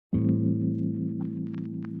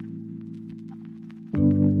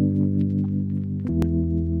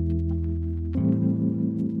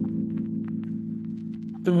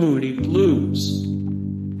The Moody Blues.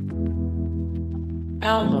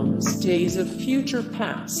 Albums: Days of Future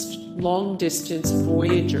Past, Long Distance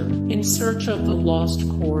Voyager, In Search of the Lost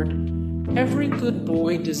Chord, Every Good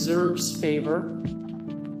Boy Deserves Favor.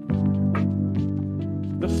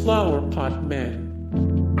 The Flower Pot Men.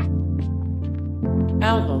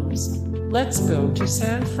 Albums: Let's Go to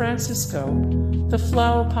San Francisco, The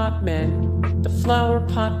Flower Pot Men, The Flower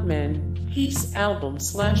Pot Men, Peace Album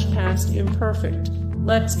 / Past Imperfect,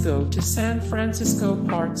 Let's Go to San Francisco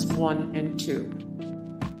Parts 1 and 2.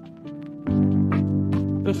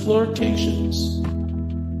 The Flirtations.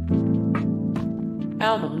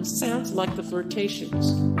 Albums: Sounds Like the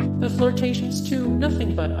Flirtations, The Flirtations 2,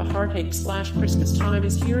 Nothing But a Heartache / Christmas Time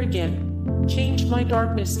Is Here Again, Change My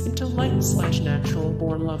Darkness into Light / Natural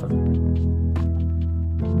Born Lover.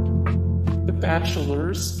 The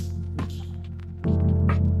Bachelors.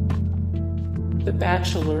 The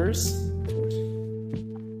Bachelors.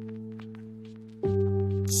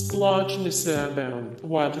 Splodgenissabound,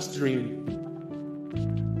 Wildest Dream.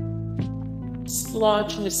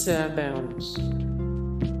 Splodgenissabound.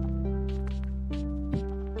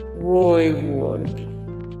 Roy Wood.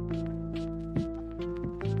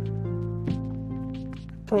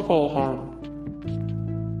 Procol Harum.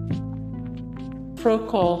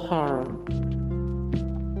 Procol Harum.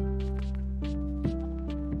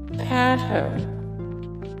 Pato.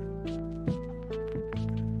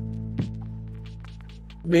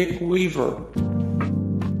 Mick Weaver.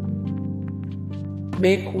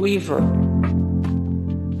 Mick Weaver.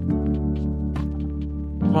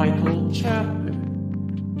 Michael Chapman.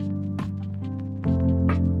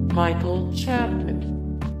 Michael Chapman.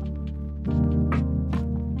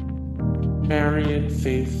 Marian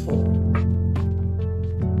Faithfull.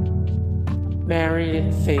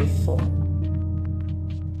 Marian Faithfull.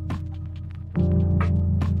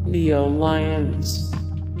 Leo Lyons.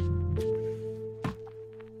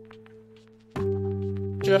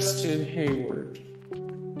 Justin Hayward.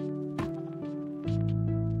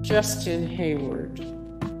 Justin Hayward.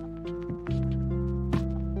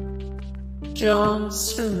 John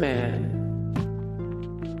Surman.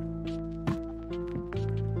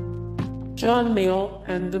 John Mayall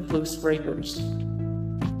and the Blues Breakers.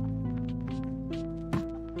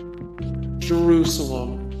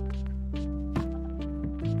 Jerusalem.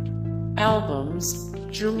 Albums: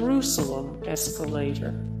 Jerusalem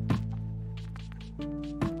Escalator.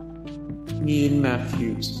 Ian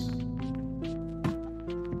Matthews.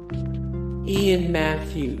 Ian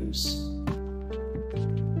Matthews.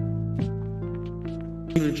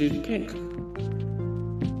 Frigid Pink.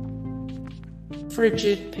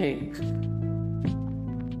 Frigid Pink.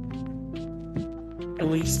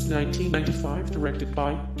 Released 1995, directed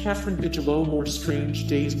by Catherine Bigelow. More Strange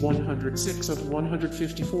Days 106 of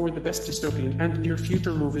 154. The Best Dystopian and Near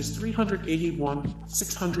Future Movies 381.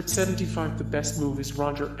 675. The Best Movies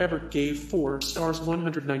Roger Ebert gave 4 stars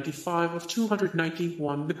 195 of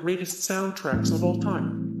 291. The Greatest Soundtracks of All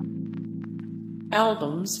Time.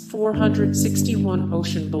 Albums: 461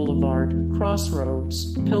 Ocean Boulevard,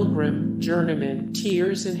 Crossroads, Pilgrim, Journeyman,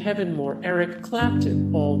 Tears in Heaven. More Eric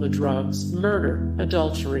Clapton, All the Drugs, Murder,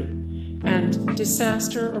 Adultery, and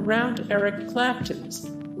Disaster Around Eric Clapton's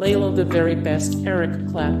Layla. The Very Best Eric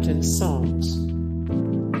Clapton Songs.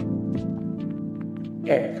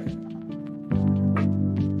 Egg.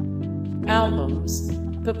 Albums: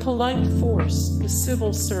 The Polite Force, The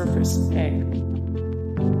Civil Service, Egg.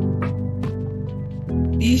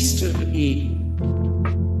 East of Eden.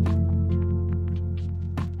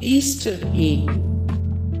 East of Eden.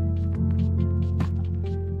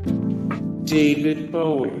 David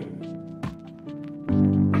Bowie.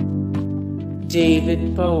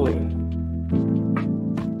 David Bowie.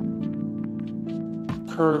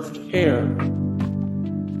 Curved Air.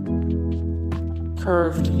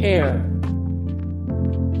 Curved Air.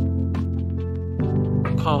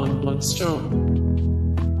 Colin Blunstone.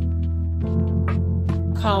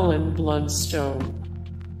 Colin Blunstone.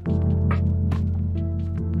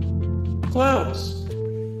 Clouds.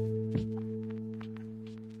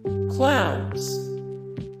 Clouds.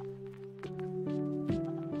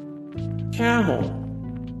 Camel.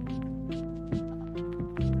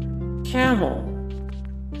 Camel.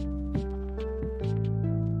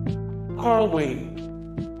 Carl Wayne.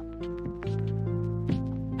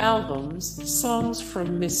 Albums: Songs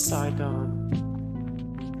from Miss Saigon.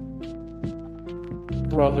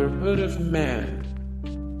 Brotherhood of Man.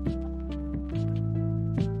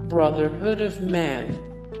 Brotherhood of Man.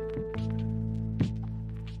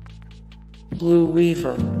 Blue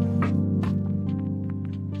Weaver.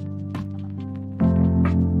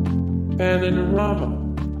 Bananarama.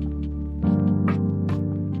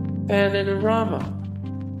 Panorama,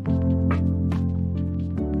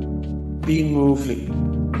 B-movie,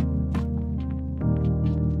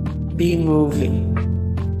 B-movie,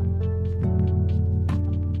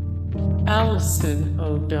 Alison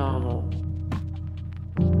O'Donnell,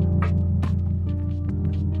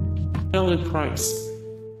 Ellen Price,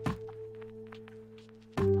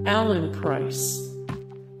 Alan Price.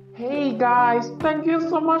 Hey guys, thank you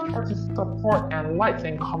so much for the support and likes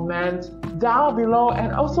and comments down below,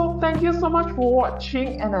 and also thank you so much for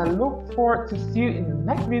watching, and I look forward to see you in the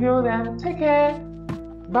next video. Then take care,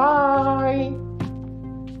 bye.